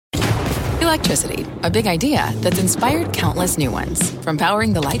Electricity, a big idea that's inspired countless new ones. From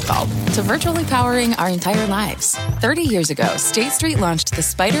powering the light bulb to virtually powering our entire lives. 30 years ago, State Street launched the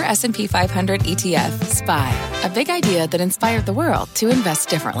Spider S&P 500 ETF, SPY. A big idea that inspired the world to invest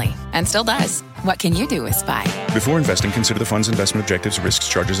differently. And still does. What can you do with SPY? Before investing, consider the fund's investment objectives, risks,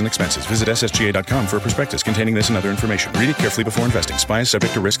 charges, and expenses. Visit ssga.com for a prospectus containing this and other information. Read it carefully before investing. SPY is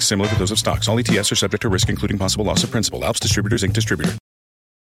subject to risks similar to those of stocks. All ETFs are subject to risk, including possible loss of principal. Alps Distributors, Inc. Distributor.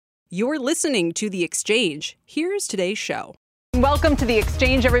 You're listening to The Exchange. Here's today's show. Welcome to The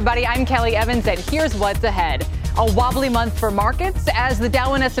Exchange, everybody. I'm Kelly Evans, and here's what's ahead. A wobbly month for markets as the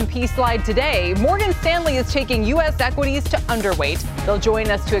Dow and S&P slide today. Morgan Stanley is taking U.S. equities to underweight. They'll join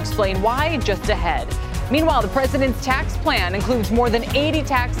us to explain why just ahead. Meanwhile, the president's tax plan includes more than 80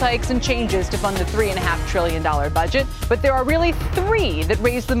 tax hikes and changes to fund the $3.5 trillion budget. But there are really three that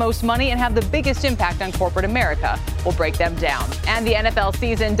raise the most money and have the biggest impact on corporate America. We'll break them down. And the NFL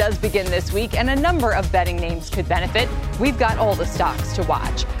season does begin this week, and a number of betting names could benefit. We've got all the stocks to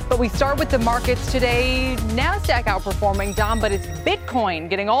watch. But we start with the markets today. NASDAQ outperforming, Dom, but it's Bitcoin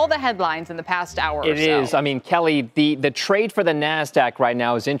getting all the headlines in the past hour or so. It is. I mean, Kelly, the trade for the NASDAQ right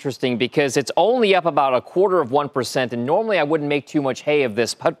now is interesting because it's only up about 0.25%. And normally I wouldn't make too much hay of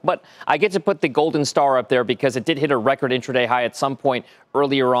this, but I get to put the golden star up there because it did hit a record intraday high at some point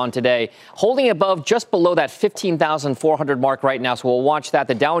earlier on today, holding above just below that 15,400 mark right now. So we'll watch that.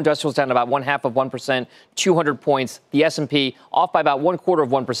 The Dow Industrial's down about 0.5%, 200 points. The S&P off by about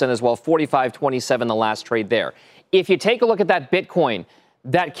 0.25% as well, 45.27 the last trade there. If you take a look at that Bitcoin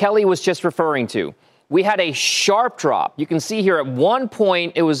that Kelly was just referring to, we had a sharp drop. You can see here at one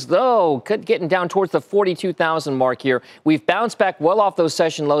point, it was getting down towards the 42,000 mark here. We've bounced back well off those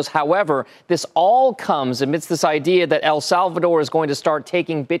session lows. However, this all comes amidst this idea that El Salvador is going to start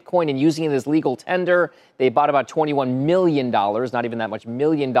taking Bitcoin and using it as legal tender. They bought about $21 million, not even that much, $1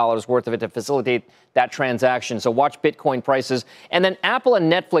 million worth of it to facilitate that transaction. So watch Bitcoin prices. And then Apple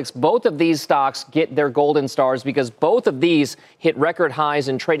and Netflix, both of these stocks get their golden stars because both of these hit record highs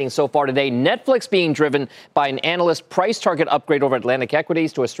in trading so far today. Netflix being driven by an analyst price target upgrade over Atlantic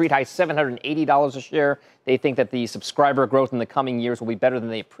Equities to a street high $780 a share. They think that the subscriber growth in the coming years will be better than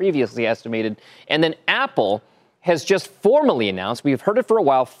they previously estimated. And then Apple has just formally announced, we've heard it for a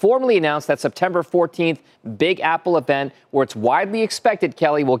while, formally announced that September 14th big Apple event where it's widely expected,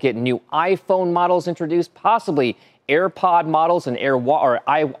 Kelly, will get new iPhone models introduced, possibly AirPod models and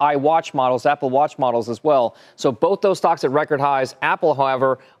iWatch models, Apple Watch models as well. So both those stocks at record highs. Apple,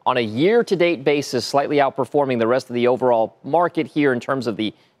 however, on a year-to-date basis, slightly outperforming the rest of the overall market here in terms of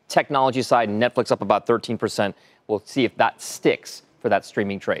the technology side. Netflix up about 13%. We'll see if that sticks for that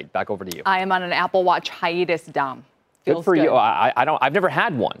streaming trade. Back over to you. I am on an Apple Watch hiatus, Dom. Good for you. I've never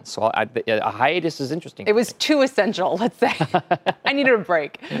had one, so a hiatus is interesting. It was too essential, let's say. I needed a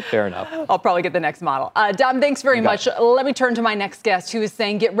break. Fair enough. I'll probably get the next model. Dom, thanks very much. Let me turn to my next guest, who is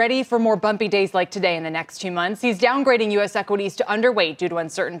saying get ready for more bumpy days like today in the next 2 months. He's downgrading U.S. equities to underweight due to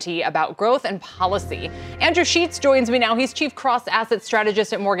uncertainty about growth and policy. Andrew Sheets joins me now. He's chief cross-asset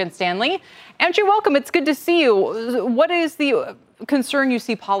strategist at Morgan Stanley. Andrew, welcome. It's good to see you. What is the concern you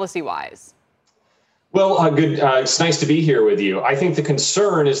see policy-wise? Well, good. It's nice to be here with you. I think the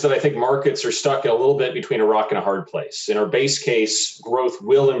concern is that I think markets are stuck a little bit between a rock and a hard place. In our base case, growth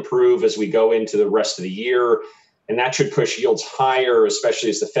will improve as we go into the rest of the year, and that should push yields higher, especially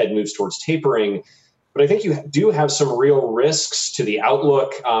as the Fed moves towards tapering. But I think you do have some real risks to the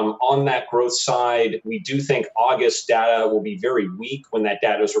outlook on that growth side. We do think August data will be very weak when that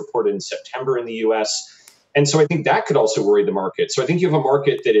data is reported in September in the U.S. And so I think that could also worry the market. So I think you have a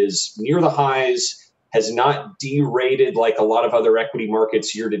market that is near the highs, has not derated like a lot of other equity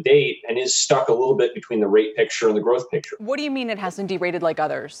markets year to date, and is stuck a little bit between the rate picture and the growth picture. What do you mean it hasn't derated like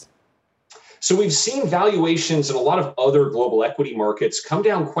others? So we've seen valuations in a lot of other global equity markets come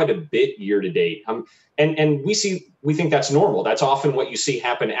down quite a bit year to date. And we think that's normal. That's often what you see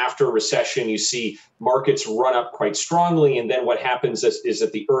happen after a recession. You see markets run up quite strongly, and then what happens is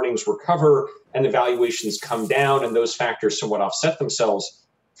that the earnings recover and the valuations come down, and those factors somewhat offset themselves.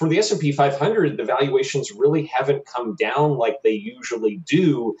 For the S&P 500, the valuations really haven't come down like they usually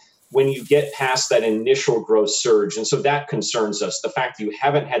do when you get past that initial growth surge. And so that concerns us. The fact that you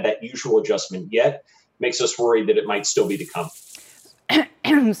haven't had that usual adjustment yet makes us worried that it might still be to come.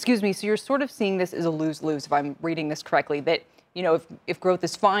 Excuse me. So you're sort of seeing this as a lose-lose, if I'm reading this correctly, that, you know, if growth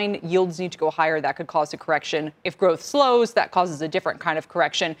is fine, yields need to go higher. That could cause a correction. If growth slows, that causes a different kind of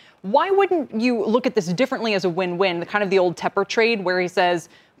correction. Why wouldn't you look at this differently as a win-win, kind of the old Tepper trade where he says,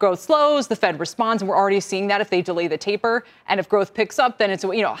 growth slows, the Fed responds, and we're already seeing that if they delay the taper. And if growth picks up, then it's,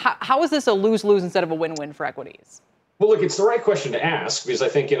 you know, how is this a lose-lose instead of a win-win for equities? Well, look, it's the right question to ask because I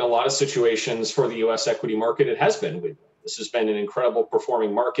think in a lot of situations for the U.S. equity market, it has been win-win. This has been an incredible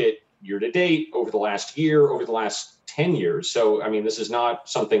performing market year to date, over the last year, over the last 10 years. So, I mean, this is not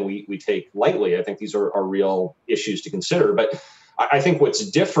something we take lightly. I think these are real issues to consider. But I think what's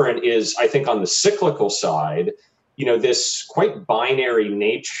different is, I think on the cyclical side, this quite binary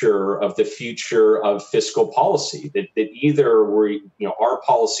nature of the future of fiscal policy, that either our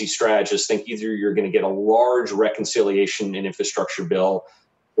policy strategists think either you're going to get a large reconciliation and infrastructure bill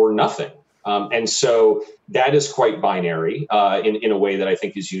or nothing. And so that is quite binary in a way that I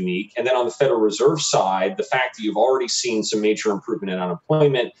think is unique. And then on the Federal Reserve side, the fact that you've already seen some major improvement in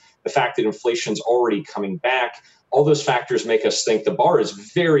unemployment, the fact that inflation's already coming back, all those factors make us think the bar is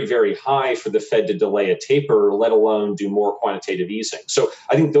very, very high for the Fed to delay a taper, let alone do more quantitative easing. So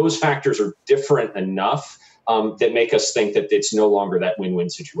I think those factors are different enough that make us think that it's no longer that win-win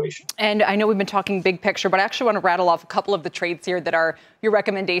situation. And I know we've been talking big picture, but I actually want to rattle off a couple of the trades here that are your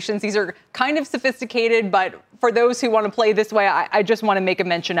recommendations. These are kind of sophisticated, but for those who want to play this way, I just want to make a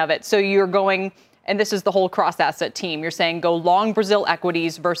mention of it. So you're going, and this is the whole cross-asset team, you're saying go long Brazil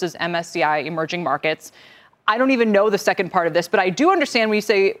equities versus MSCI emerging markets. I don't even know the second part of this, but I do understand when you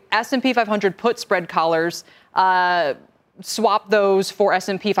say S&P 500 put spread collars, swap those for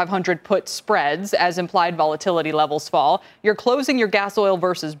S&P 500 put spreads as implied volatility levels fall. You're closing your gas oil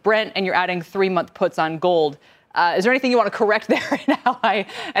versus Brent, and you're adding 3-month puts on gold. Is there anything you want to correct there in how I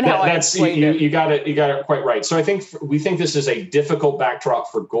explained it? You got it quite right. So I think we think this is a difficult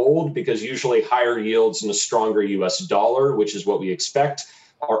backdrop for gold because usually higher yields and a stronger U.S. dollar, which is what we expect,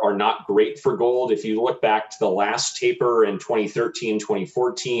 are not great for gold. If you look back to the last taper in 2013,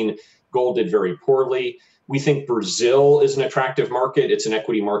 2014, gold did very poorly. We think Brazil is an attractive market. It's an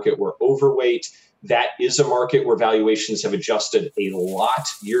equity market we're overweight. That is a market where valuations have adjusted a lot.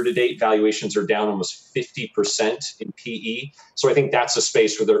 Year to date, valuations are down almost 50% in PE. So I think that's a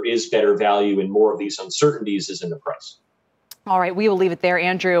space where there is better value and more of these uncertainties is in the price. All right, we will leave it there,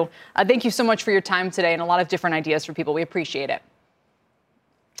 Andrew. Thank you so much for your time today and a lot of different ideas for people. We appreciate it.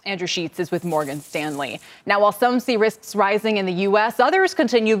 Andrew Sheets is with Morgan Stanley. Now, while some see risks rising in the U.S., others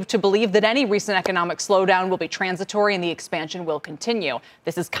continue to believe that any recent economic slowdown will be transitory and the expansion will continue.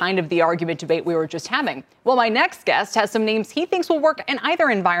 This is kind of the argument debate we were just having. Well, my next guest has some names he thinks will work in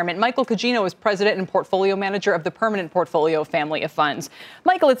either environment. Michael Cugino is president and portfolio manager of the Permanent Portfolio family of funds.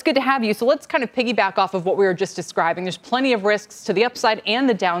 Michael, it's good to have you. So let's kind of piggyback off of what we were just describing. There's plenty of risks to the upside and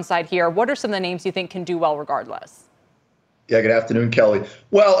the downside here. What are some of the names you think can do well regardless? Yeah, good afternoon, Kelly.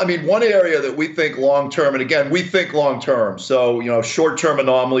 Well, I mean, one area that we think long-term, and again, we think long-term. So, short-term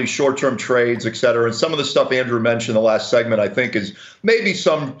anomalies, short-term trades, et cetera. And some of the stuff Andrew mentioned in the last segment, I think is maybe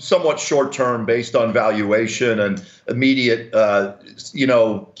somewhat short-term based on valuation and immediate,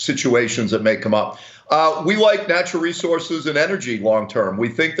 situations that may come up. We like natural resources and energy long-term. We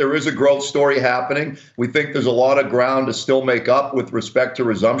think there is a growth story happening. We think there's a lot of ground to still make up with respect to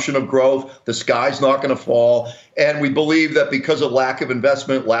resumption of growth. The sky's not going to fall. And we believe that because of lack of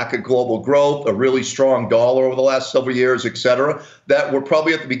investment, lack of global growth, a really strong dollar over the last several years, et cetera, that we're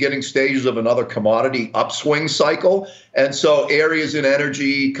probably at the beginning stages of another commodity upswing cycle. And so areas in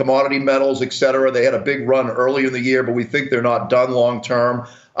energy, commodity metals, et cetera, they had a big run early in the year, but we think they're not done long term.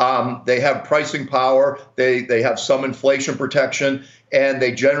 They have pricing power. They have some inflation protection, and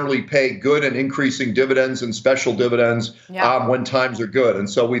they generally pay good and increasing dividends and special dividends when times are good. And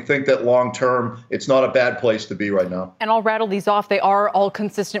so we think that long term, it's not a bad place to be right now. And I'll rattle these off. They are all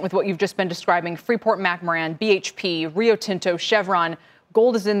consistent with what you've just been describing. Freeport-McMoRan, BHP, Rio Tinto, Chevron.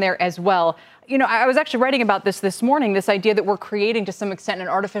 Gold is in there as well. I was actually writing about this morning, this idea that we're creating to some extent an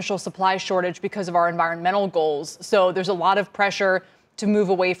artificial supply shortage because of our environmental goals. So there's a lot of pressure to move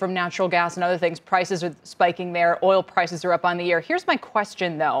away from natural gas and other things. Prices are spiking there. Oil prices are up on the year. Here's my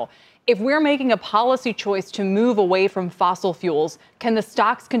question, though. If we're making a policy choice to move away from fossil fuels, can the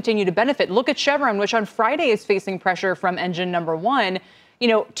stocks continue to benefit? Look at Chevron, which on Friday is facing pressure from engine number one.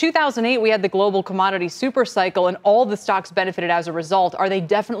 2008, we had the global commodity super cycle, and all the stocks benefited as a result. Are they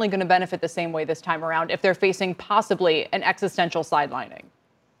definitely going to benefit the same way this time around if they're facing possibly an existential sidelining?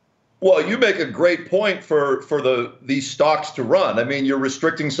 Well, you make a great point for these stocks to run. I mean, you're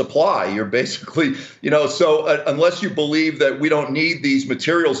restricting supply. You're basically, so unless you believe that we don't need these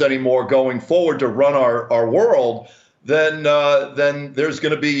materials anymore going forward to run our world, then there's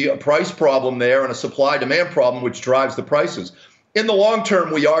going to be a price problem there and a supply-demand problem, which drives the prices. In the long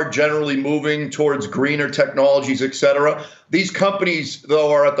term, we are generally moving towards greener technologies, et cetera. These companies,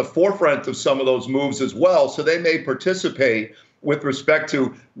 though, are at the forefront of some of those moves as well, so they may participate with respect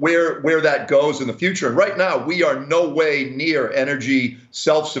to where that goes in the future. And right now, we are no way near energy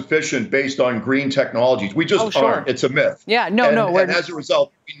self-sufficient based on green technologies. We just aren't. It's a myth. Yeah, no. And as a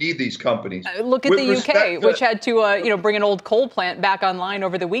result, we need these companies. Look at the UK, which had to bring an old coal plant back online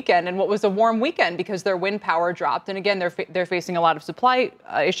over the weekend, and what was a warm weekend because their wind power dropped. And again, they're facing a lot of supply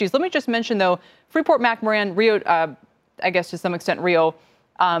issues. Let me just mention, though, Freeport-McMoRan, Rio, I guess to some extent Rio,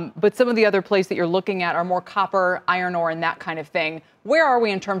 but some of the other places that you're looking at are more copper, iron ore, and that kind of thing. Where are we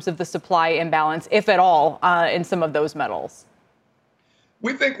in terms of the supply imbalance, if at all, in some of those metals?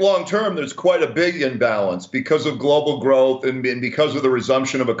 We think long term there's quite a big imbalance because of global growth and because of the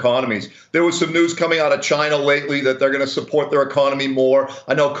resumption of economies. There was some news coming out of China lately that they're going to support their economy more.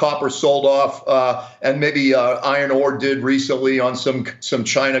 I know copper sold off and maybe iron ore did recently on some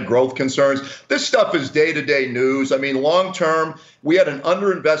China growth concerns. This stuff is day-to-day news. I mean, long term, we had an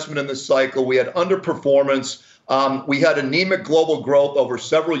underinvestment in this cycle. We had underperformance. We had anemic global growth over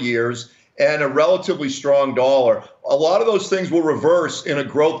several years and a relatively strong dollar. A lot of those things will reverse in a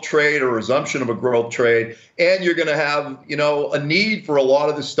growth trade or resumption of a growth trade. And you're going to have, a need for a lot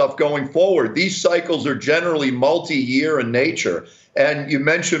of this stuff going forward. These cycles are generally multi-year in nature. And you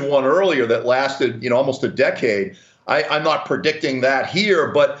mentioned one earlier that lasted, almost a decade. I'm not predicting that here,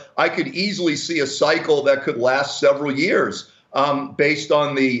 but I could easily see a cycle that could last several years based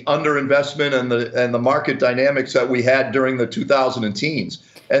on the underinvestment and the market dynamics that we had during the 2010s.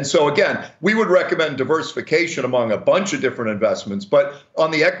 And so, again, we would recommend diversification among a bunch of different investments. But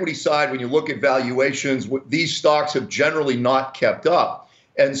on the equity side, when you look at valuations, these stocks have generally not kept up.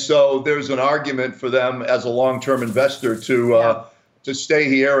 And so there's an argument for them as a long-term investor to stay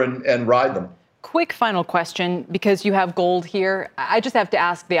here and ride them. Quick final question, because you have gold here. I just have to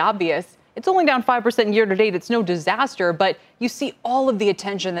ask the obvious. It's only down 5% year to date. It's no disaster, but you see all of the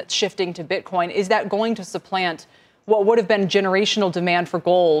attention that's shifting to Bitcoin. Is that going to supplant what would have been generational demand for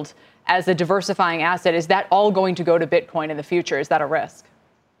gold as a diversifying asset? Is that all going to go to Bitcoin in the future? Is that a risk?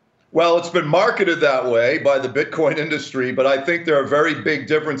 Well, it's been marketed that way by the Bitcoin industry, but I think there are very big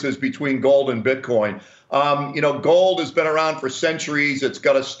differences between gold and Bitcoin. Gold has been around for centuries. It's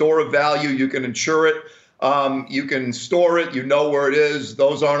got a store of value. You can insure it. You can store it. You know where it is.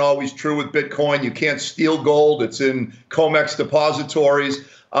 Those aren't always true with Bitcoin. You can't steal gold. It's in COMEX depositories.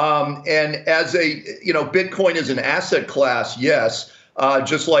 And as Bitcoin is an asset class, yes,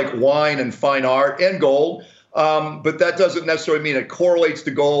 just like wine and fine art and gold. But that doesn't necessarily mean it correlates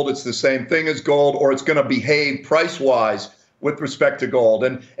to gold. It's the same thing as gold, or it's going to behave price-wise with respect to gold.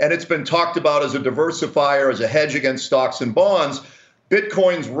 And it's been talked about as a diversifier, as a hedge against stocks and bonds.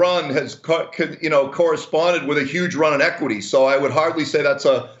 Bitcoin's run has corresponded with a huge run in equity. So I would hardly say that's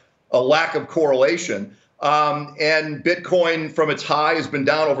a lack of correlation. And Bitcoin from its high has been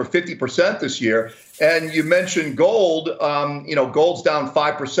down over 50% this year. And you mentioned gold, gold's down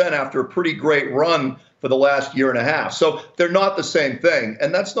 5% after a pretty great run for the last year and a half. So they're not the same thing.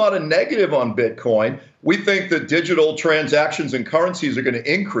 And that's not a negative on Bitcoin. We think that digital transactions and currencies are going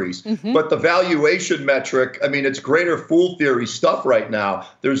to increase. Mm-hmm. But the valuation metric, it's greater fool theory stuff right now.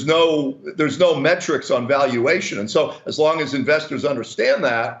 There's no metrics on valuation. And so as long as investors understand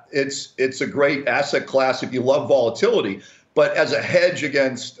that, it's a great asset class if you love volatility. But as a hedge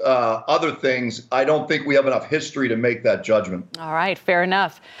against other things, I don't think we have enough history to make that judgment. All right, fair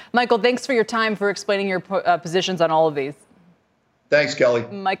enough. Michael, thanks for your time, for explaining your positions on all of these. Thanks, Kelly.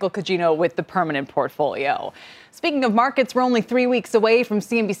 Michael Cugino with the Permanent Portfolio. Speaking of markets, we're only 3 weeks away from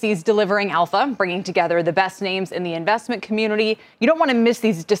CNBC's Delivering Alpha, bringing together the best names in the investment community. You don't want to miss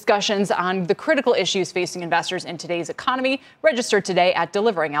these discussions on the critical issues facing investors in today's economy. Register today at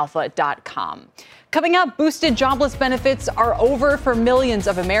deliveringalpha.com. Coming up, boosted jobless benefits are over for millions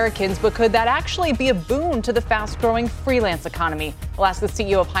of Americans, but could that actually be a boon to the fast-growing freelance economy? We'll ask the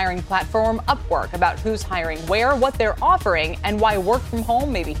CEO of hiring platform Upwork about who's hiring where, what they're offering, and why work from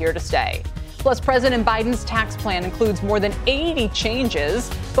home may be here to stay. Plus, President Biden's tax plan includes more than 80 changes,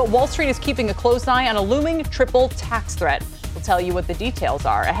 but Wall Street is keeping a close eye on a looming triple tax threat. We'll tell you what the details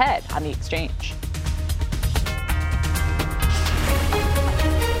are ahead on The Exchange.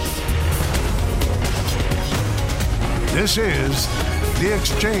 This is The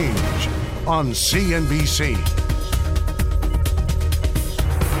Exchange on CNBC.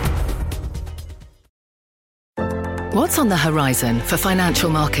 What's on the horizon for financial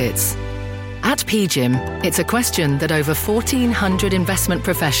markets? At PGIM, it's a question that over 1,400 investment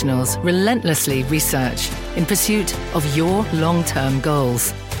professionals relentlessly research in pursuit of your long-term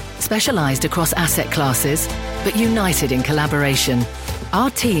goals. Specialized across asset classes, but united in collaboration, our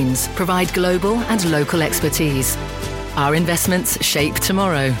teams provide global and local expertise. Our investments shape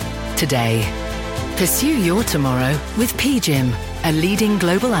tomorrow, today. Pursue your tomorrow with PGIM, a leading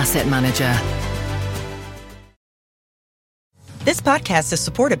global asset manager. This podcast is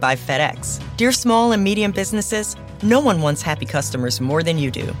supported by FedEx. Dear small and medium businesses, no one wants happy customers more than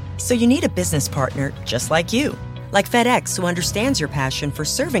you do. So you need a business partner just like you. Like FedEx, who understands your passion for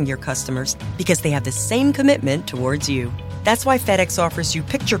serving your customers because they have the same commitment towards you. That's why FedEx offers you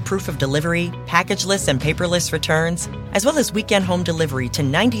picture proof of delivery, packageless and paperless returns, as well as weekend home delivery to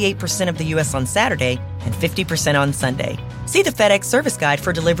 98% of the U.S. on Saturday and 50% on Sunday. See the FedEx service guide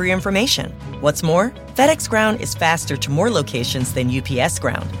for delivery information. What's more, FedEx Ground is faster to more locations than UPS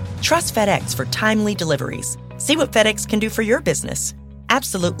Ground. Trust FedEx for timely deliveries. See what FedEx can do for your business.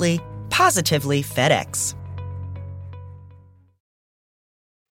 Absolutely, positively FedEx.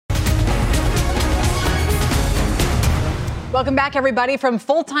 Welcome back, everybody. From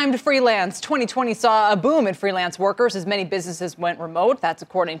full-time to freelance, 2020 saw a boom in freelance workers as many businesses went remote. That's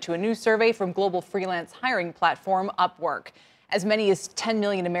according to a new survey from global freelance hiring platform Upwork. As many as 10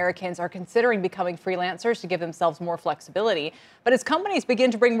 million Americans are considering becoming freelancers to give themselves more flexibility. But as companies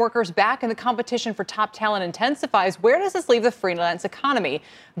begin to bring workers back and the competition for top talent intensifies, where does this leave the freelance economy?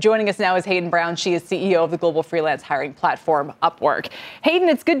 Joining us now is Hayden Brown. She is CEO of the global freelance hiring platform Upwork. Hayden,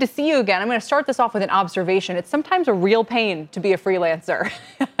 it's good to see you again. I'm going to start this off with an observation. It's sometimes a real pain to be a freelancer.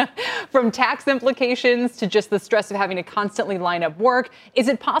 From tax implications to just the stress of having to constantly line up work. Is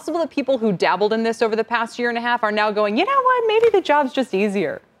it possible that people who dabbled in this over the past year and a half are now going, you know what, maybe the job's just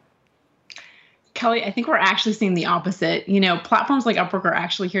easier? Kelly, I think we're actually seeing the opposite. Platforms like Upwork are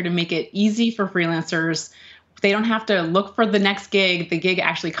actually here to make it easy for freelancers. They don't have to look for the next gig. The gig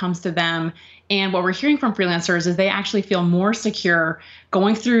actually comes to them. And what we're hearing from freelancers is they actually feel more secure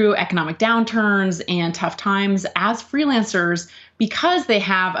going through economic downturns and tough times as freelancers because they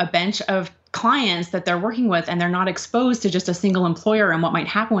have a bench of clients that they're working with and they're not exposed to just a single employer and what might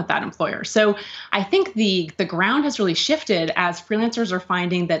happen with that employer. So I think the ground has really shifted as freelancers are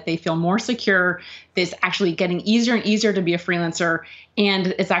finding that they feel more secure. It's actually getting easier and easier to be a freelancer. And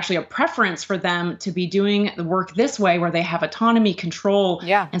it's actually a preference for them to be doing the work this way where they have autonomy, control,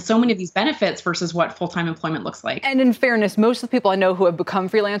 and so many of these benefits versus what full-time employment looks like. And in fairness, most of the people I know who have become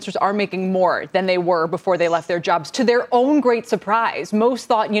freelancers are making more than they were before they left their jobs, to their own great surprise. Most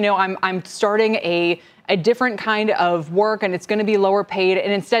thought, I'm starting a different kind of work and it's going to be lower paid.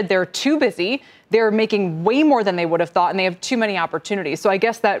 And instead, they're too busy. They're making way more than they would have thought, and they have too many opportunities. So I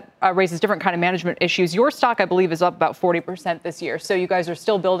guess that raises different kind of management issues. Your stock, I believe, is up about 40% this year. So you guys are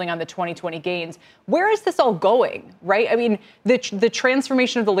still building on the 2020 gains. Where is this all going, right? I mean, the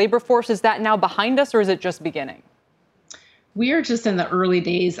transformation of the labor force, is that now behind us, or is it just beginning? We are just in the early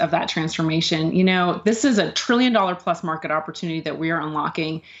days of that transformation. This is $1 trillion plus market opportunity that we are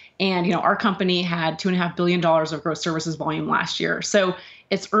unlocking. And, our company had $2.5 billion of gross services volume last year. So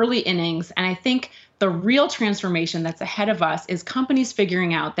it's early innings. And I think the real transformation that's ahead of us is companies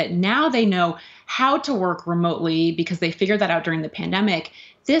figuring out that now they know how to work remotely because they figured that out during the pandemic.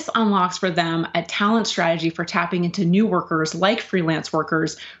 This unlocks for them a talent strategy for tapping into new workers like freelance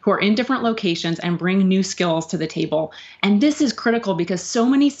workers who are in different locations and bring new skills to the table. And this is critical because so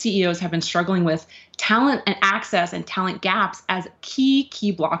many CEOs have been struggling with talent and access and talent gaps as key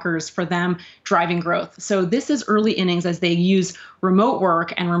blockers for them driving growth. So this is early innings as they use remote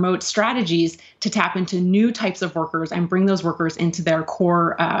work and remote strategies to tap into new types of workers and bring those workers into their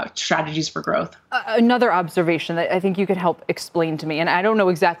core strategies for growth. Another observation that I think you could help explain to me, and I don't know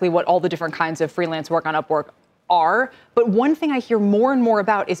exactly what all the different kinds of freelance work on Upwork are, but one thing I hear more and more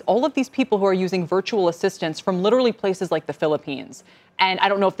about is all of these people who are using virtual assistants from literally places like the Philippines. And I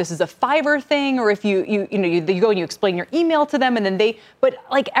don't know if this is a Fiverr thing or if you go and you explain your email to them and then but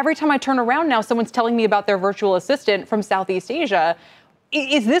like every time I turn around now, someone's telling me about their virtual assistant from Southeast Asia.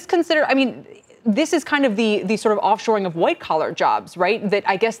 Is this considered, this is kind of the sort of offshoring of white collar jobs, right? That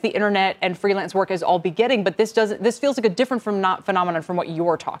I guess the internet and freelance work is all beginning, but this feels like a different phenomenon from what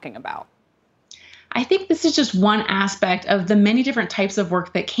you're talking about. I think this is just one aspect of the many different types of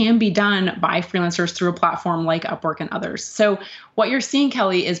work that can be done by freelancers through a platform like Upwork and others. So what you're seeing,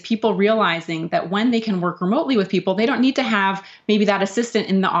 Kelly, is people realizing that when they can work remotely with people, they don't need to have maybe that assistant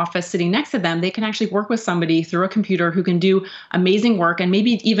in the office sitting next to them. They can actually work with somebody through a computer who can do amazing work and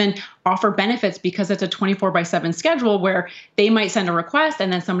maybe even offer benefits because it's a 24/7 schedule where they might send a request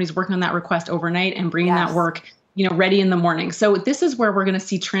and then somebody's working on that request overnight and bringing that work ready in the morning. So this is where we're going to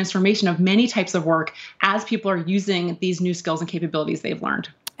see transformation of many types of work as people are using these new skills and capabilities they've learned.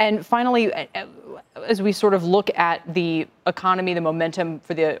 And finally, as we sort of look at the economy, the momentum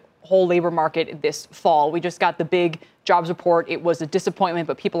for the whole labor market this fall, we just got the big jobs report. It was a disappointment,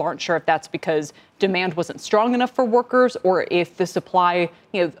 but people aren't sure if that's because demand wasn't strong enough for workers or if the supply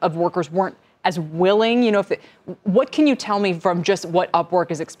of workers weren't as willing? What can you tell me from just what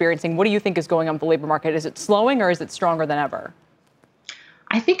Upwork is experiencing? What do you think is going on with the labor market? Is it slowing or is it stronger than ever?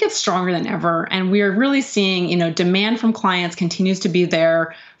 I think it's stronger than ever. And we are really seeing, demand from clients continues to be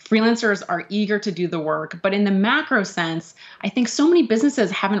there. Freelancers are eager to do the work. But in the macro sense, I think so many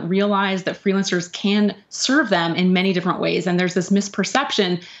businesses haven't realized that freelancers can serve them in many different ways. And there's this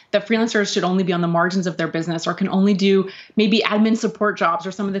misperception that freelancers should only be on the margins of their business or can only do maybe admin support jobs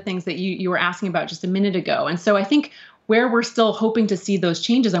or some of the things that you were asking about just a minute ago. And so I think where we're still hoping to see those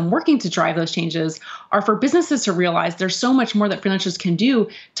changes and working to drive those changes are for businesses to realize there's so much more that freelancers can do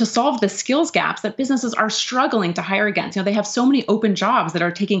to solve the skills gaps that businesses are struggling to hire against. They have so many open jobs that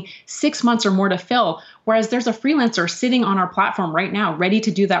are taking 6 months or more to fill, whereas there's a freelancer sitting on our platform right now ready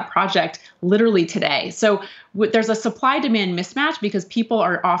to do that project literally today. So there's a supply-demand mismatch because people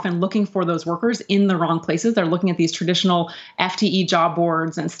are often looking for those workers in the wrong places. They're looking at these traditional FTE job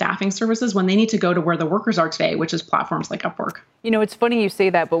boards and staffing services when they need to go to where the workers are today, which is platforms like Upwork. It's funny you say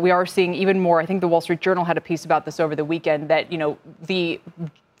that, but we are seeing even more. I think the Wall Street Journal had a piece about this over the weekend that,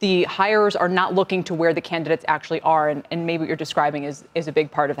 the hires are not looking to where the candidates actually are. And maybe what you're describing is a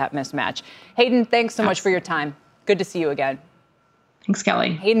big part of that mismatch. Hayden, thanks so much for your time. Good to see you again. Thanks,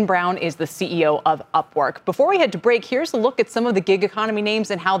 Kelly. Hayden Brown is the CEO of Upwork. Before we head to break, here's a look at some of the gig economy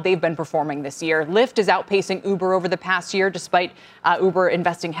names and how they've been performing this year. Lyft is outpacing Uber over the past year, despite Uber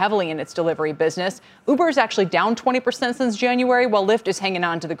investing heavily in its delivery business. Uber is actually down 20% since January, while Lyft is hanging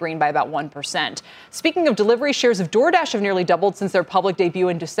on to the green by about 1%. Speaking of delivery, shares of DoorDash have nearly doubled since their public debut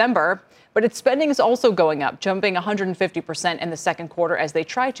in December. But its spending is also going up, jumping 150% in the second quarter as they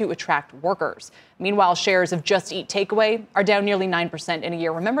try to attract workers. Meanwhile, shares of Just Eat Takeaway are down nearly 9% in a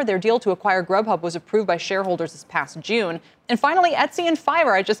year. Remember, their deal to acquire Grubhub was approved by shareholders this past June. And finally, Etsy and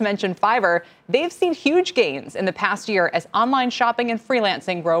Fiverr, I just mentioned Fiverr, they've seen huge gains in the past year as online shopping and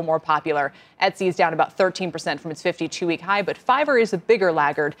freelancing grow more popular. Etsy is down about 13% from its 52-week high, but Fiverr is a bigger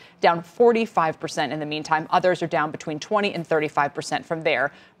laggard, down 45% in the meantime. Others are down between 20 and 35% from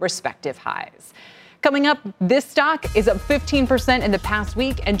their respective highs. Coming up, this stock is up 15% in the past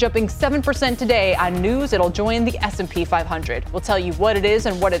week and jumping 7% today on news it'll join the S&P 500. We'll tell you what it is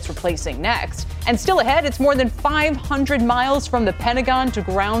and what it's replacing next. And still ahead, it's more than 500 miles from the Pentagon to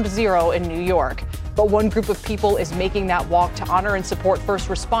Ground Zero in New York. But one group of people is making that walk to honor and support first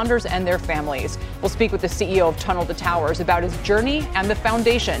responders and their families. We'll speak with the CEO of Tunnel to Towers about his journey and the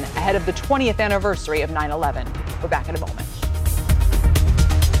foundation ahead of the 20th anniversary of 9/11. We're back in a moment.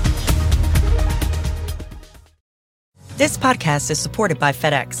 This podcast is supported by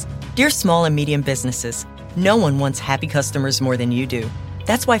FedEx. Dear small and medium businesses, no one wants happy customers more than you do.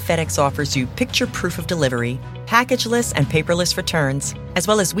 That's why FedEx offers you picture proof of delivery, packageless and paperless returns, as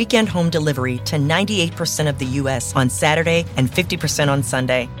well as weekend home delivery to 98% of the U.S. on Saturday and 50% on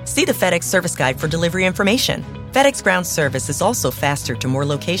Sunday. See the FedEx service guide for delivery information. FedEx Ground service is also faster to more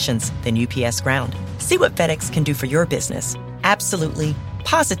locations than UPS Ground. See what FedEx can do for your business. Absolutely,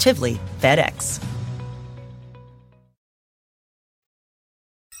 positively FedEx.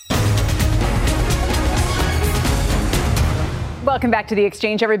 Welcome back to The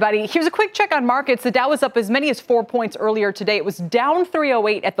Exchange, everybody. Here's a quick check on markets. The Dow was up as many as 4 points earlier today. It was down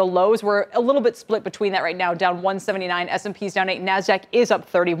 308 at the lows. We're a little bit split between that right now, down 179. S&P's down 8. NASDAQ is up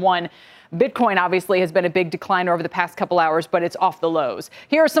 31. Bitcoin obviously has been a big decliner over the past couple hours, but it's off the lows.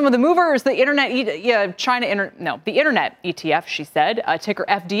 Here are some of the movers. The Internet ETF, she said, ticker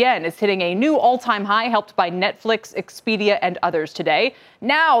FDN, is hitting a new all-time high, helped by Netflix, Expedia, and others today.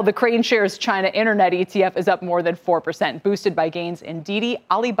 Now, the Crane Shares China Internet ETF is up more than 4%, boosted by gains in Didi,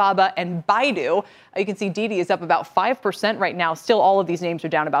 Alibaba, and Baidu. You can see Didi is up about 5% right now. Still, all of these names are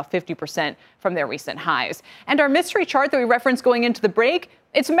down about 50% from their recent highs. And our mystery chart that we referenced going into the break,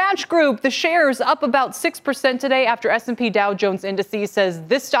 it's Match Group. The shares up about 6% today after S&P Dow Jones Indices says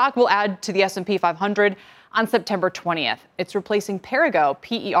this stock will add to the S&P 500 on September 20th. It's replacing Perrigo,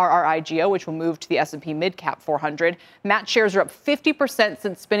 P-E-R-R-I-G-O, which will move to the S&P Midcap 400. Match shares are up 50%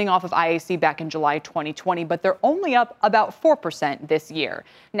 since spinning off of IAC back in July 2020, but they're only up about 4% this year.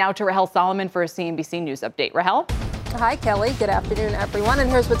 Now to Rahel Solomon for a CNBC News update. Rahel? Hi, Kelly. Good afternoon, everyone. And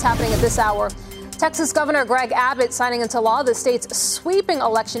here's what's happening at this hour. Texas Governor Greg Abbott signing into law the state's sweeping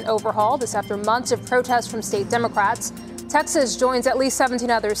election overhaul. This after months of protests from state Democrats. Texas joins at least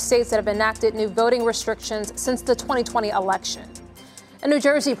 17 other states that have enacted new voting restrictions since the 2020 election. In New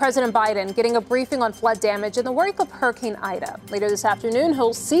Jersey, President Biden getting a briefing on flood damage in the wake of Hurricane Ida. Later this afternoon,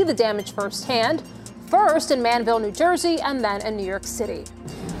 he'll see the damage firsthand, first in Manville, New Jersey, and then in New York City.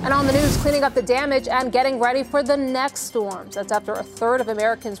 And on the news, cleaning up the damage and getting ready for the next storms. That's after a third of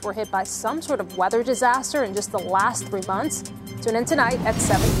Americans were hit by some sort of weather disaster in just the last 3 months. Tune in tonight at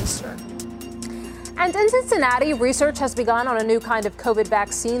 7 Eastern. And in Cincinnati, research has begun on a new kind of COVID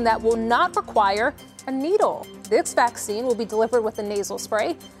vaccine that will not require a needle. This vaccine will be delivered with a nasal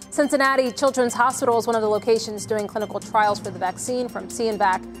spray. Cincinnati Children's Hospital is one of the locations doing clinical trials for the vaccine from C and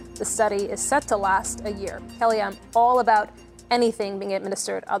back. The study is set to last a year. Kelly, I'm all about anything being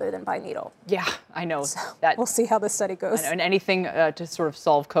administered other than by needle. Yeah, I know. So we'll see how this study goes. And anything to sort of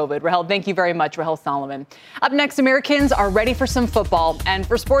solve COVID. Rahel, thank you very much, Rahel Solomon. Up next, Americans are ready for some football and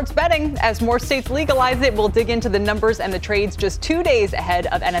for sports betting. As more states legalize it, we'll dig into the numbers and the trades just 2 days ahead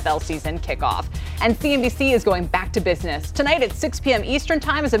of NFL season kickoff. And CNBC is going back to business. Tonight at 6 p.m. Eastern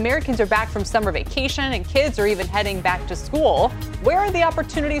time, as Americans are back from summer vacation and kids are even heading back to school, where are the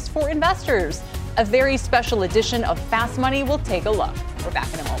opportunities for investors? A very special edition of Fast Money will take a look. We're back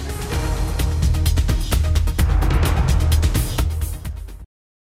in a moment.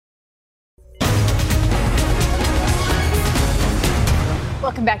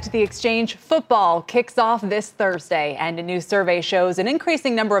 Welcome back to The Exchange. Football kicks off this Thursday, and a new survey shows an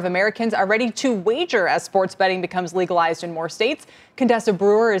increasing number of Americans are ready to wager as sports betting becomes legalized in more states. Contessa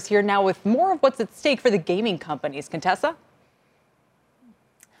Brewer is here now with more of what's at stake for the gaming companies. Contessa?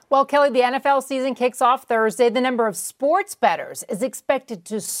 Well, Kelly, the NFL season kicks off Thursday. The number of sports bettors is expected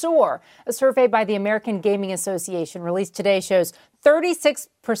to soar. A survey by the American Gaming Association released today shows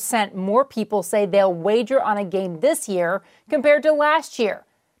 36% more people say they'll wager on a game this year compared to last year.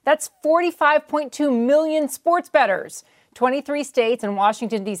 That's 45.2 million sports bettors. 23 states and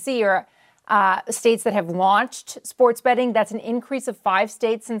Washington, D.C. are states that have launched sports betting. That's an increase of 5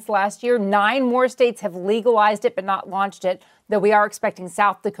 states since last year. 9 more states have legalized it but not launched it, though we are expecting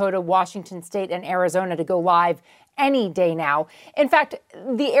South Dakota, Washington State, and Arizona to go live any day now. In fact,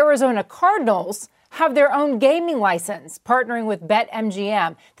 the Arizona Cardinals have their own gaming license, partnering with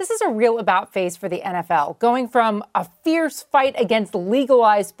BetMGM. This is a real about-face for the NFL, going from a fierce fight against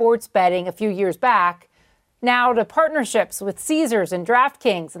legalized sports betting a few years back now to partnerships with Caesars and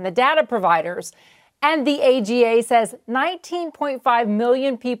DraftKings and the data providers. And the AGA says 19.5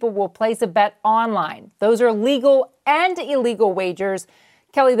 million people will place a bet online. Those are legal and illegal wagers.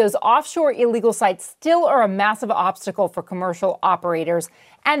 Kelly, those offshore illegal sites still are a massive obstacle for commercial operators.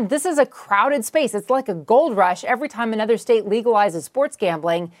 And this is a crowded space. It's like a gold rush every time another state legalizes sports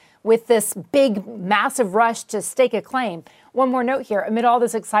gambling, with this big, massive rush to stake a claim. One more note here. Amid all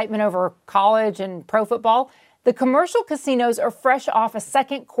this excitement over college and pro football, the commercial casinos are fresh off a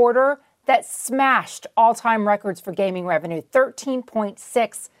second quarter that smashed all-time records for gaming revenue,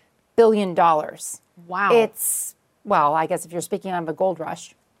 $13.6 billion. Wow. Well, I guess if you're speaking of a gold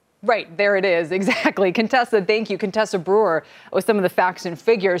rush. Right, there it is. Exactly. Contessa, thank you. Contessa Brewer with some of the facts and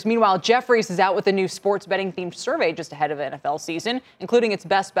figures. Meanwhile, Jefferies is out with a new sports betting themed survey just ahead of the NFL season, including its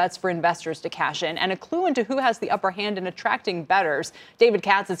best bets for investors to cash in and a clue into who has the upper hand in attracting bettors. David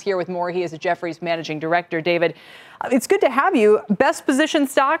Katz is here with more. He is a Jefferies managing director. David, it's good to have you. Best position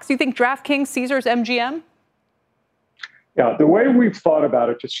stocks, you think DraftKings, Caesars, MGM? Yeah, the way we've thought about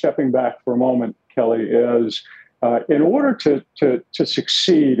it, just stepping back for a moment, Kelly, is in order to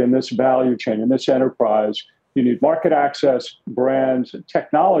succeed in this value chain, in this enterprise, you need market access, brands,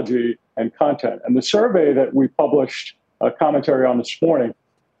 technology, and content. And the survey that we published a commentary on this morning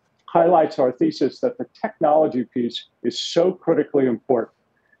highlights our thesis that the technology piece is so critically important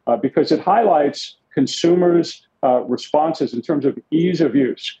because it highlights consumers' responses in terms of ease of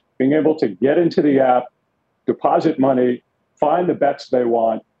use, being able to get into the app, deposit money, find the bets they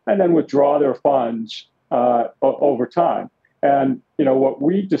want, and then withdraw their funds over time. And, you know, what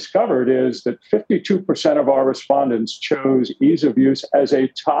we discovered is that 52% of our respondents chose ease of use as a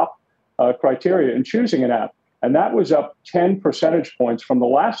top criteria in choosing an app. And that was up 10 percentage points from the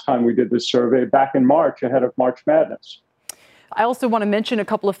last time we did this survey back in March, ahead of March Madness. I also want to mention a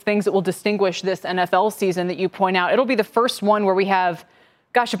couple of things that will distinguish this NFL season that you point out. It'll be the first one where we have,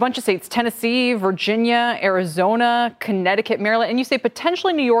 a bunch of states: Tennessee, Virginia, Arizona, Connecticut, Maryland, and you say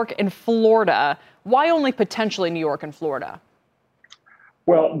potentially New York and Florida. Why only potentially New York and Florida?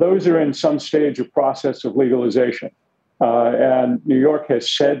 Well, those are in some stage of process of legalization. And New York has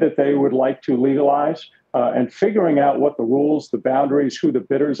said that they would like to legalize, and figuring out what the rules, the boundaries, who the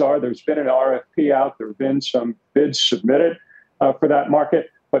bidders are. There's been an RFP out. There have been some bids submitted for that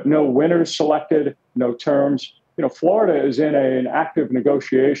market, but no winners selected, no terms. You know, Florida is in an active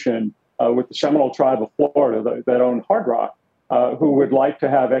negotiation with the Seminole Tribe of Florida that own Hard Rock, who would like to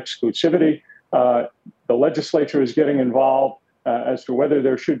have exclusivity. The legislature is getting involved as to whether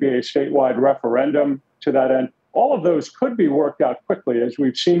there should be a statewide referendum to that end. All of those could be worked out quickly. As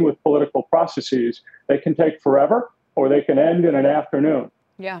we've seen with political processes, they can take forever or they can end in an afternoon.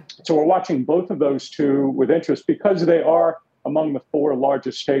 Yeah. So we're watching both of those two with interest because they are among the 4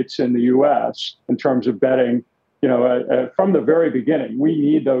 largest states in the U.S. in terms of betting. From the very beginning, we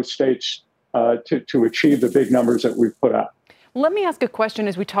need those states to achieve the big numbers that we've put out. Let me ask a question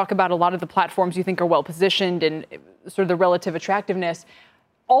as we talk about a lot of the platforms you think are well positioned and sort of the relative attractiveness.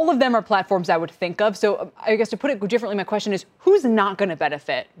 All of them are platforms I would think of. So I guess to put it differently, my question is, who's not going to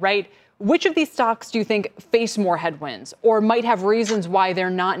benefit, right? Which of these stocks do you think face more headwinds or might have reasons why they're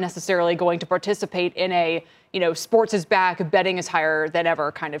not necessarily going to participate in a, sports is back, betting is higher than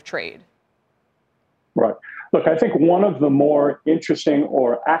ever kind of trade? Right. Look, I think one of the more interesting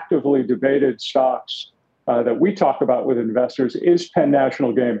or actively debated stocks that we talk about with investors is Penn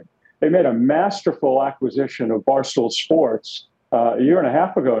National Gaming. They made a masterful acquisition of Barstool Sports a year and a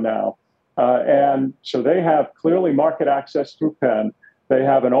half ago now. And so they have clearly market access through Penn. They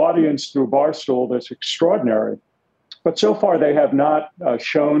have an audience through Barstool that's extraordinary. But so far, they have not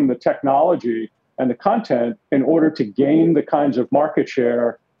shown the technology and the content in order to gain the kinds of market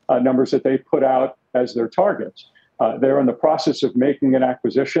share numbers that they put out as their targets. They're in the process of making an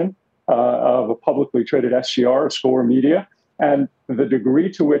acquisition of a publicly traded SCR, Score Media, and the degree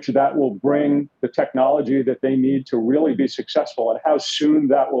to which that will bring the technology that they need to really be successful and how soon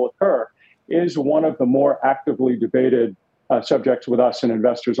that will occur is one of the more actively debated subjects with us and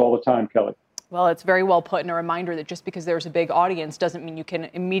investors all the time, Kelly. Well, it's very well put, and a reminder that just because there's a big audience doesn't mean you can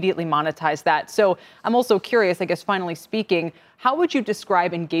immediately monetize that. So I'm also curious, I guess, finally speaking, how would you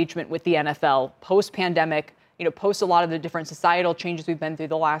describe engagement with the NFL post-pandemic, post a lot of the different societal changes we've been through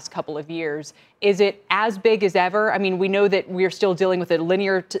the last couple of years? Is it as big as ever? I mean, we know that we're still dealing with a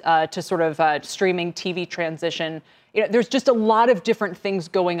linear to sort of streaming TV transition. There's just a lot of different things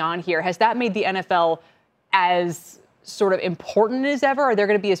going on here. Has that made the NFL as sort of important as ever? Are there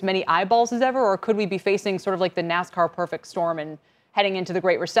going to be as many eyeballs as ever? Or could we be facing sort of like the NASCAR perfect storm and heading into the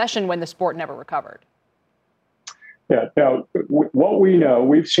Great Recession when the sport never recovered? Yeah. Now, what we know,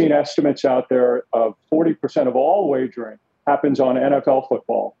 we've seen estimates out there of 40% of all wagering happens on NFL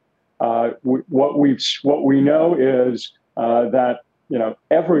football. What we know is that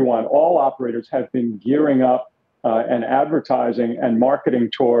everyone, all operators have been gearing up and advertising and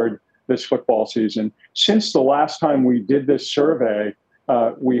marketing toward this football season. Since the last time we did this survey,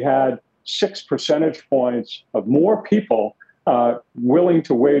 we had 6 percentage points of more people willing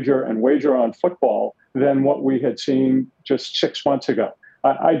to wager on football than what we had seen just 6 months ago.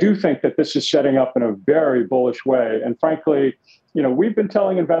 I do think that this is setting up in a very bullish way. And frankly, we've been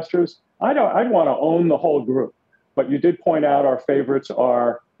telling investors, I'd want to own the whole group. But you did point out our favorites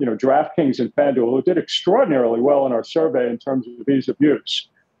are, DraftKings and FanDuel, who did extraordinarily well in our survey in terms of ease of use.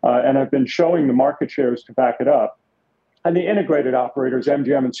 And have been showing the market shares to back it up. And the integrated operators,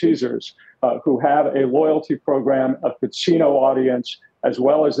 MGM and Caesars, who have a loyalty program, a casino audience, as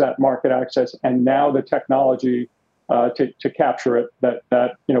well as that market access, and now the technology to capture it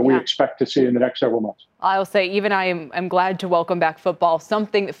that we expect to see in the next several months. I'll say, even I'm glad to welcome back football,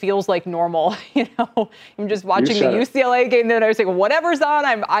 something that feels like normal. I'm just watching the UCLA game, then I was like, whatever's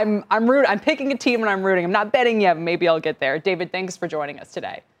on, I'm rooting. I'm picking a team and I'm rooting. I'm not betting yet, but maybe I'll get there. David, thanks for joining us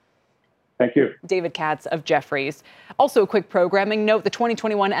today. Thank you. David Katz of Jefferies. Also, a quick programming note, the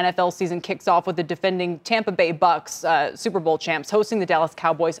 2021 NFL season kicks off with the defending Tampa Bay Bucks, Super Bowl champs, hosting the Dallas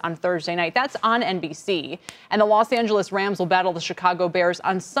Cowboys on Thursday night. That's on NBC. And the Los Angeles Rams will battle the Chicago Bears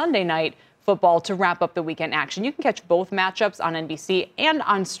on Sunday night football to wrap up the weekend action. You can catch both matchups on NBC and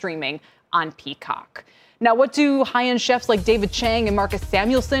on streaming on Peacock. Now, what do high-end chefs like David Chang and Marcus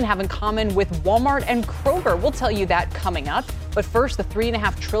Samuelsson have in common with Walmart and Kroger? We'll tell you that coming up. But first, the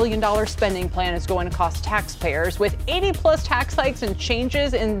 $3.5 trillion spending plan is going to cost taxpayers. With 80-plus tax hikes and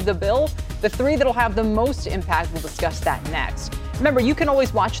changes in the bill, the 3 that'll have the most impact, we'll discuss that next. Remember, you can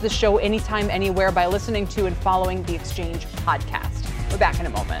always watch the show anytime, anywhere by listening to and following the Exchange podcast. We're back in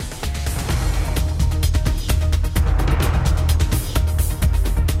a moment.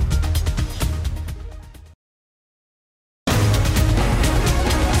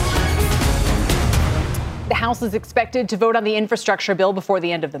 The House is expected to vote on the infrastructure bill before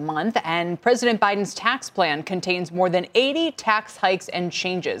the end of the month, and President Biden's tax plan contains more than 80 tax hikes and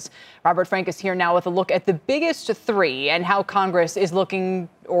changes. Robert Frank is here now with a look at the biggest 3 and how Congress is looking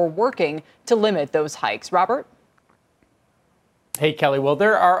or working to limit those hikes. Robert? Hey, Kelly. Well,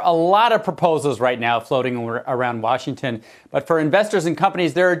 there are a lot of proposals right now floating around Washington, but for investors and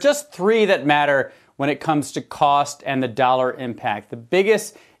companies, there are just 3 that matter when it comes to cost and the dollar impact. The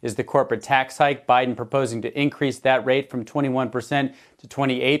biggest is the corporate tax hike, Biden proposing to increase that rate from 21% to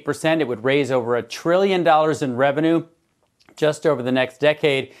 28%. It would raise over $1 trillion in revenue just over the next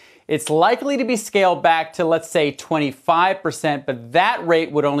decade. It's likely to be scaled back to, let's say, 25%, but that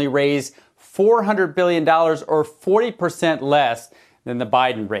rate would only raise $400 billion, or 40% less than the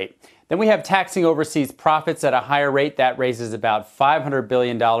Biden rate. Then we have taxing overseas profits at a higher rate. That raises about $500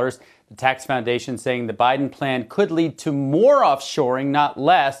 billion. The Tax Foundation saying the Biden plan could lead to more offshoring, not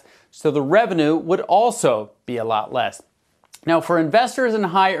less, so the revenue would also be a lot less. Now, for investors and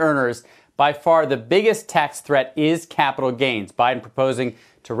high earners, by far the biggest tax threat is capital gains. Biden proposing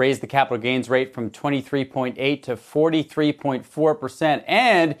to raise the capital gains rate from 23.8 to 43.4%,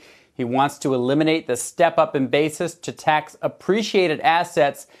 and he wants to eliminate the step up in basis to tax appreciated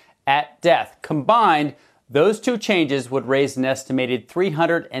assets at death. Combined, those two changes would raise an estimated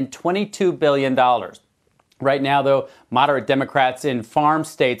 $322 billion. Right now, though, moderate Democrats in farm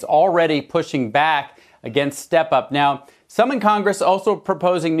states already pushing back against step up. Now, some in Congress also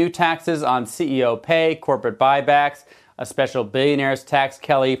proposing new taxes on CEO pay, corporate buybacks, a special billionaires tax,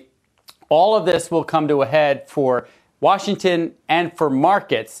 Kelly. All of this will come to a head for Washington and for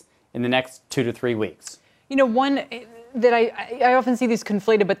markets in the next 2 to 3 weeks. You know, one that I often see these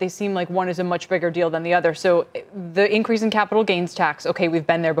conflated, but they seem like one is a much bigger deal than the other. So the increase in capital gains tax, okay, we've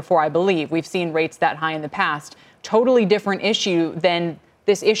been there before, I believe. We've seen rates that high in the past. Totally different issue than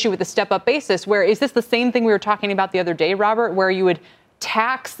this issue with the step-up basis, where is this the same thing we were talking about the other day, Robert, where you would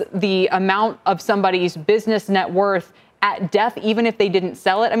tax the amount of somebody's business net worth at death, even if they didn't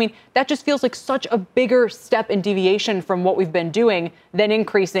sell it? I mean, that just feels like such a bigger step in deviation from what we've been doing than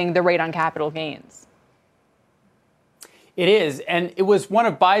increasing the rate on capital gains. It is, and it was one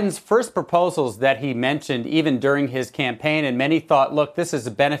of Biden's first proposals that he mentioned even during his campaign, and many thought, look, this is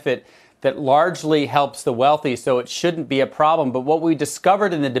a benefit that largely helps the wealthy, so it shouldn't be a problem. But what we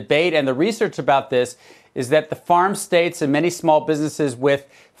discovered in the debate and the research about this is that the farm states and many small businesses with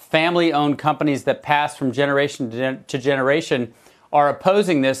family-owned companies that pass from generation to generation are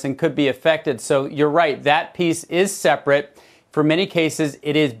opposing this and could be affected. So you're right, that piece is separate. For many cases,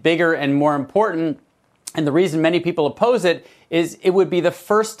 it is bigger and more important. And the reason many people oppose it is it would be the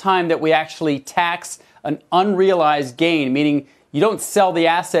first time that we actually tax an unrealized gain, meaning you don't sell the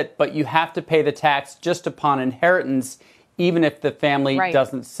asset, but you have to pay the tax just upon inheritance, even if the family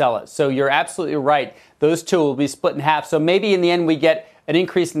doesn't sell it. So you're absolutely right. Those two will be split in half. So maybe in the end we get an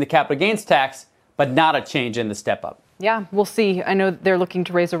increase in the capital gains tax, but not a change in the step up. Yeah, we'll see. I know they're looking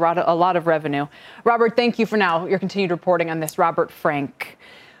to raise a lot of revenue. Robert, thank you for now. Your continued reporting on this. Robert Frank.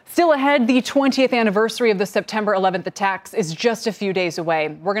 Still ahead, the 20th anniversary of the September 11th attacks is just a few days away.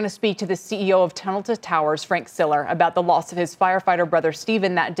 We're going to speak to the CEO of Tunnel to Towers, Frank Siller, about the loss of his firefighter brother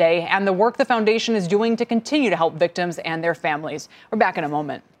Stephen that day and the work the foundation is doing to continue to help victims and their families. We're back in a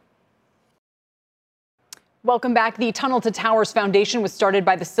moment. Welcome back. The Tunnel to Towers Foundation was started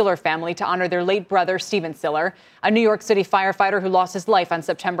by the Siller family to honor their late brother, Stephen Siller, a New York City firefighter who lost his life on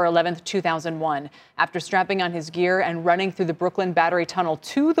September 11th, 2001, after strapping on his gear and running through the Brooklyn Battery Tunnel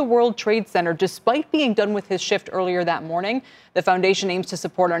to the World Trade Center. Despite being done with his shift earlier that morning, the foundation aims to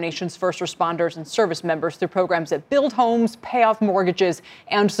support our nation's first responders and service members through programs that build homes, pay off mortgages,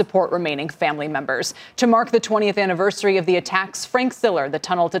 and support remaining family members. To mark the 20th anniversary of the attacks, Frank Siller, the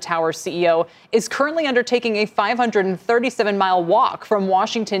Tunnel to Towers CEO, is currently undertaking a 537-mile walk from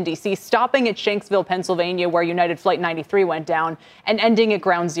Washington, D.C., stopping at Shanksville, Pennsylvania, where United Flight 93 went down, and ending at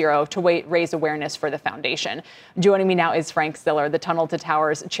Ground Zero to raise awareness for the foundation. Joining me now is Frank Siller, the Tunnel to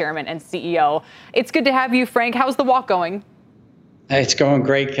Towers chairman and CEO. It's good to have you, Frank. How's the walk going? It's going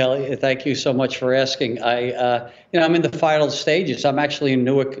great, Kelly. Thank you so much for asking. I'm in the final stages. I'm actually in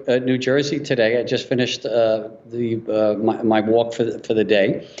Newark, New Jersey today. I just finished my walk for the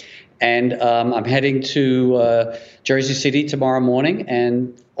day. And I'm heading to Jersey City tomorrow morning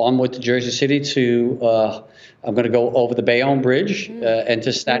and onward to Jersey City to I'm going to go over the Bayonne Bridge and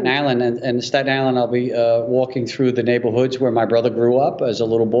to Staten Island. And Staten Island, I'll be walking through the neighborhoods where my brother grew up as a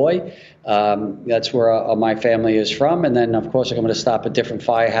little boy. That's where my family is from. And then, of course, I'm going to stop at different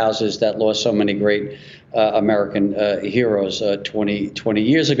firehouses that lost so many great American heroes 20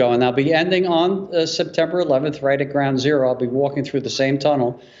 years ago. And I'll be ending on September 11th, right at Ground Zero. I'll be walking through the same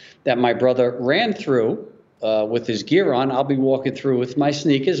tunnel that my brother ran through with his gear on. I'll be walking through with my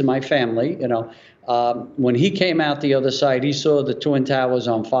sneakers and my family, When he came out the other side, he saw the Twin Towers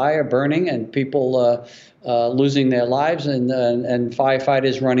on fire, burning, and people losing their lives, and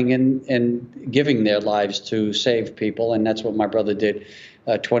firefighters running in and giving their lives to save people. And that's what my brother did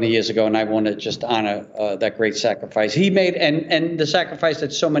 20 years ago. And I want to just honor that great sacrifice he made and the sacrifice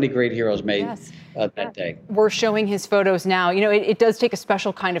that so many great heroes made. Yes. That day. We're showing his photos now. It does take a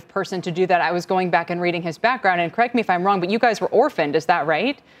special kind of person to do that. I was going back and reading his background, and correct me if I'm wrong, but you guys were orphaned. Is that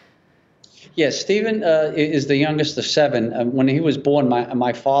right? Yes, Stephen is the youngest of 7. When he was born,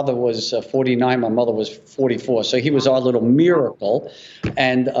 my father was 49, my mother was 44, so he was our little miracle.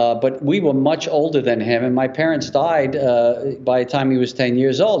 And but we were much older than him, and my parents died by the time he was 10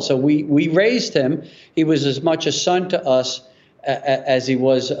 years old. So we raised him. He was as much a son to us as he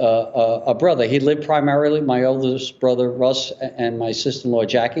was a brother. He lived primarily, my oldest brother Russ and my sister-in-law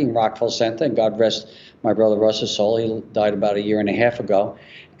Jackie in Rockville Center, and God rest my brother Russ's soul. He died about 1.5 years ago.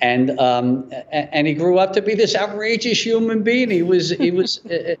 And he grew up to be this outrageous human being. He was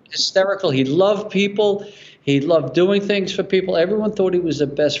hysterical. He loved people. He loved doing things for people. Everyone thought he was the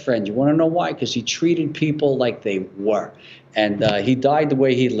best friend. You want to know why? Because he treated people like they were. And he died the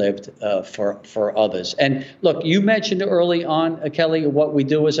way he lived for others. And look, you mentioned early on, Kelly, what we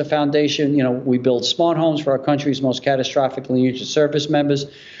do as a foundation. You know, we build smart homes for our country's most catastrophically injured service members.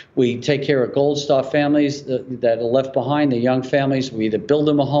 We take care of Gold Star families that are left behind, the young families. We either build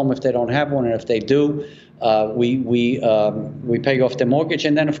them a home if they don't have one, and if they do, we pay off their mortgage.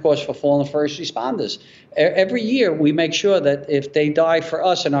 And then, of course, for fallen first responders. Every year, we make sure that if they die for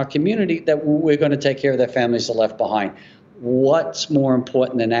us in our community, that we're going to take care of their families that are left behind. What's more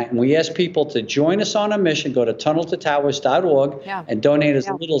important than that? And we ask people to join us on our mission. Go to tunneltotowers.org and donate as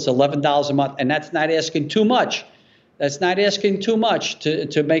little as $11 a month. And that's not asking too much. That's not asking too much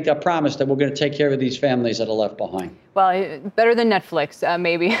to make a promise that we're going to take care of these families that are left behind. Well, better than Netflix,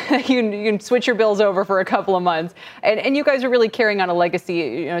 maybe. You can switch your bills over for a couple of months. And you guys are really carrying on a legacy.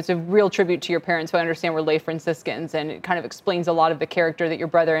 You know, it's a real tribute to your parents, who I understand were lay Franciscans, and it kind of explains a lot of the character that your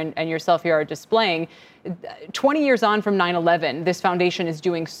brother and yourself here are displaying. 20 years on from 9/11, this foundation is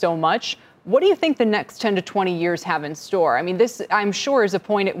doing so much. What do you think the next 10 to 20 years have in store? I mean, this, I'm sure, is a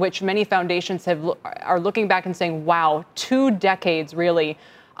point at which many foundations are looking back and saying, wow, 2 decades really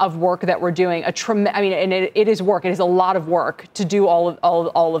of work that we're doing. And it is work. It is a lot of work to do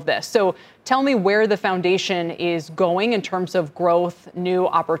all of this. So tell me where the foundation is going in terms of growth, new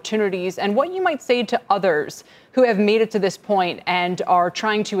opportunities, and what you might say to others who have made it to this point and are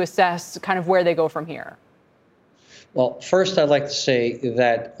trying to assess kind of where they go from here. Well, first, I'd like to say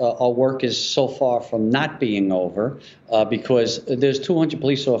that our work is so far from not being over because there's 200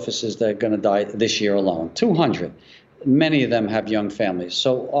 police officers that are going to die this year alone. 200. Many of them have young families.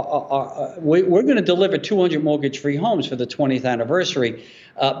 So we're going to deliver 200 mortgage-free homes for the 20th anniversary.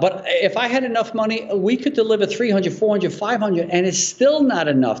 But if I had enough money, we could deliver 300, 400, 500, and it's still not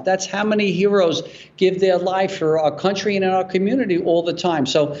enough. That's how many heroes give their life for our country and in our community all the time.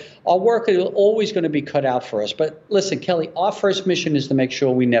 So our work is always going to be cut out for us. But listen, Kelly, our first mission is to make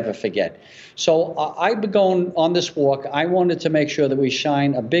sure we never forget. So I've been going on this walk. I wanted to make sure that we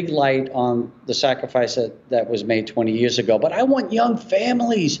shine a big light on the sacrifice that was made 20 years ago. But I want young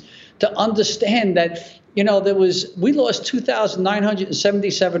families to understand that, you know, we lost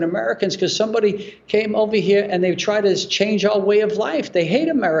 2,977 Americans because somebody came over here and they tried to change our way of life. They hate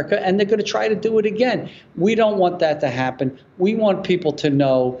America and they're going to try to do it again. We don't want that to happen. We want people to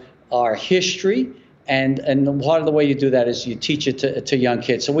know our history. And part of the way you do that is you teach it to young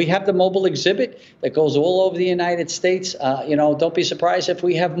kids. So we have the mobile exhibit that goes all over the United States. You know, don't be surprised if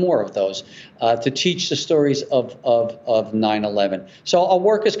we have more of those to teach the stories of 9/11. So our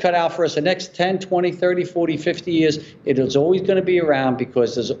work is cut out for us. The next 10, 20, 30, 40, 50 years, it is always going to be around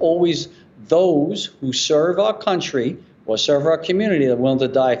because there's always those who serve our country or serve our community that are willing to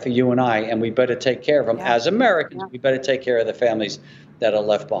die for you and I. And we better take care of them. As Americans, we better take care of the families that are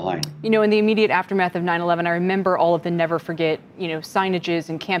left behind. You know, in the immediate aftermath of 9/11, I remember all of the never forget, you know, signages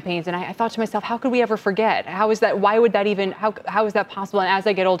and campaigns. And I thought to myself, how could we ever forget? How is that? Why would that even, how is that possible? And as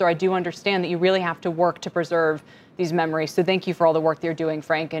I get older, I do understand that you really have to work to preserve these memories. So thank you for all the work that you're doing,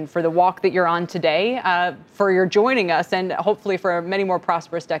 Frank, and for the walk that you're on today, for your joining us, and hopefully for many more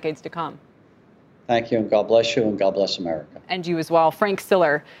prosperous decades to come. Thank you, and God bless you, and God bless America. And you as well. Frank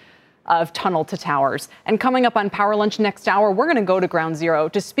Siller of Tunnel to Towers. And coming up on Power Lunch next hour, we're going to go to Ground Zero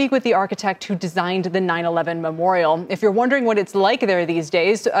to speak with the architect who designed the 9/11 memorial. If you're wondering what it's like there these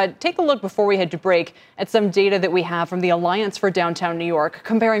days, take a look before we head to break at some data that we have from the Alliance for Downtown New York,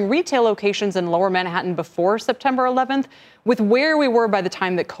 comparing retail locations in Lower Manhattan before September 11th with where we were by the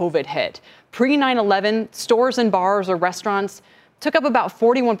time that COVID hit. Pre-9/11, stores and bars or restaurants took up about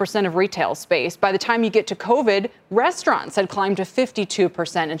 41% of retail space. By the time you get to COVID, restaurants had climbed to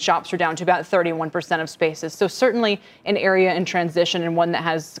 52% and shops were down to about 31% of spaces. So certainly an area in transition and one that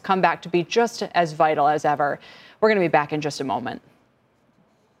has come back to be just as vital as ever. We're going to be back in just a moment.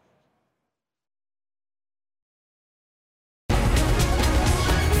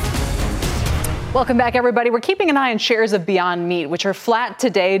 Welcome back, everybody. We're keeping an eye on shares of Beyond Meat, which are flat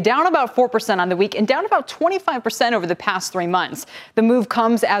today, down about 4% on the week and down about 25% over the past 3 months. The move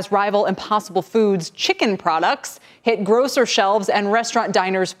comes as rival Impossible Foods chicken products hit grocer shelves and restaurant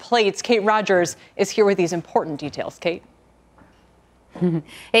diners' plates. Kate Rogers is here with these important details. Kate.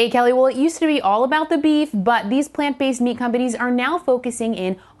 Hey, Kelly. Well, it used to be all about the beef, but these plant-based meat companies are now focusing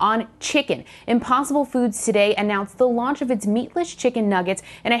in on chicken. Impossible Foods today announced the launch of its meatless chicken nuggets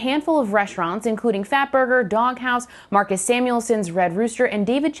in a handful of restaurants, including Fatburger, Doghouse, Marcus Samuelson's Red Rooster, and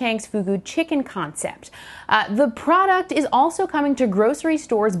David Chang's Fugu Chicken Concept. The product is also coming to grocery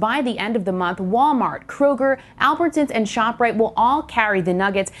stores by the end of the month. Walmart, Kroger, Albertsons, and ShopRite will all carry the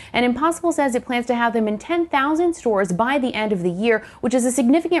nuggets, and Impossible says it plans to have them in 10,000 stores by the end of the year, which is a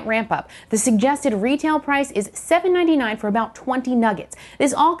significant ramp up. The suggested retail price is $7.99 for about 20 nuggets.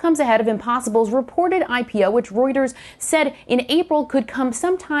 This all comes ahead of Impossible's reported IPO, which Reuters said in April could come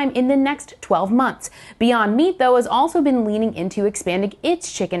sometime in the next 12 months. Beyond Meat, though, has also been leaning into expanding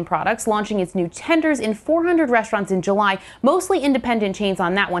its chicken products, launching its new tenders in 400 restaurants in July, mostly independent chains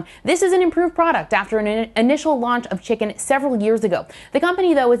on that one. This is an improved product after an initial launch of chicken several years ago. The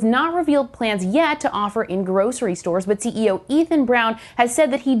company, though, has not revealed plans yet to offer in grocery stores, but CEO Ethan Brown has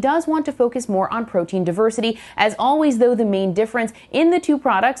said that he does want to focus more on protein diversity. As always, though, the main difference in the two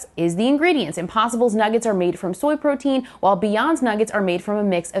products is the ingredients. Impossible's nuggets are made from soy protein, while Beyond's nuggets are made from a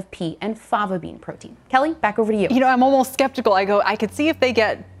mix of pea and fava bean protein. Kelly, back over to you. You know, I'm almost skeptical. I could see if they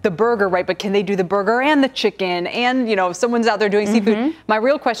get the burger right, but can they do the burger and the chicken? And, you know, if someone's out there doing seafood. My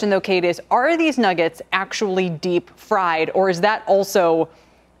real question, though, Kate, is are these nuggets actually deep fried, or is that also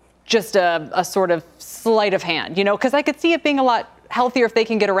just a sort of sleight of hand? You know, because I could see it being a lot healthier if they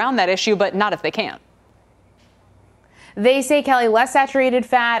can get around that issue, but not if they can't. They say, Kelly, less saturated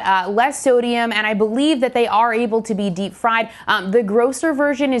fat, less sodium, and I believe that they are able to be deep fried. The grocer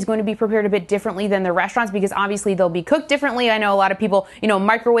version is going to be prepared a bit differently than the restaurants because obviously they'll be cooked differently. I know a lot of people, you know,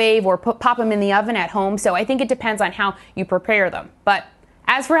 microwave or pop them in the oven at home. So I think it depends on how you prepare them. But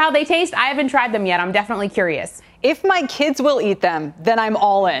as for how they taste, I haven't tried them yet. I'm definitely curious. If my kids will eat them, then I'm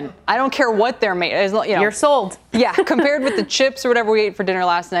all in. I don't care what they're made. As, you know, you're sold. Yeah, compared with the chips or whatever we ate for dinner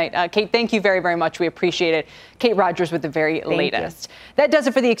last night. Kate, thank you very, very much. We appreciate it. Kate Rogers with the very latest. That does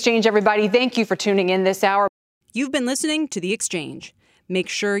it for The Exchange, everybody. Thank you for tuning in this hour. You've been listening to The Exchange. Make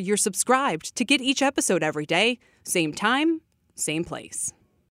sure you're subscribed to get each episode every day. Same time, same place.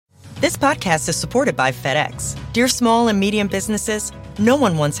 This podcast is supported by FedEx. Dear small and medium businesses, no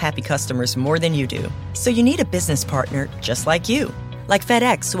one wants happy customers more than you do. So you need a business partner just like you. Like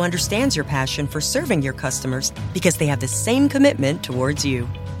FedEx, who understands your passion for serving your customers because they have the same commitment towards you.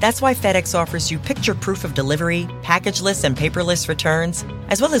 That's why FedEx offers you picture proof of delivery, packageless and paperless returns,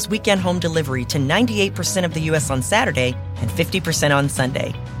 as well as weekend home delivery to 98% of the U.S. on Saturday and 50% on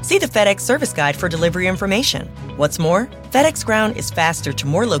Sunday. See the FedEx service guide for delivery information. What's more, FedEx Ground is faster to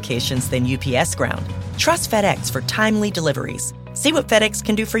more locations than UPS Ground. Trust FedEx for timely deliveries. See what FedEx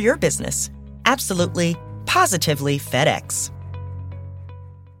can do for your business. Absolutely, positively FedEx.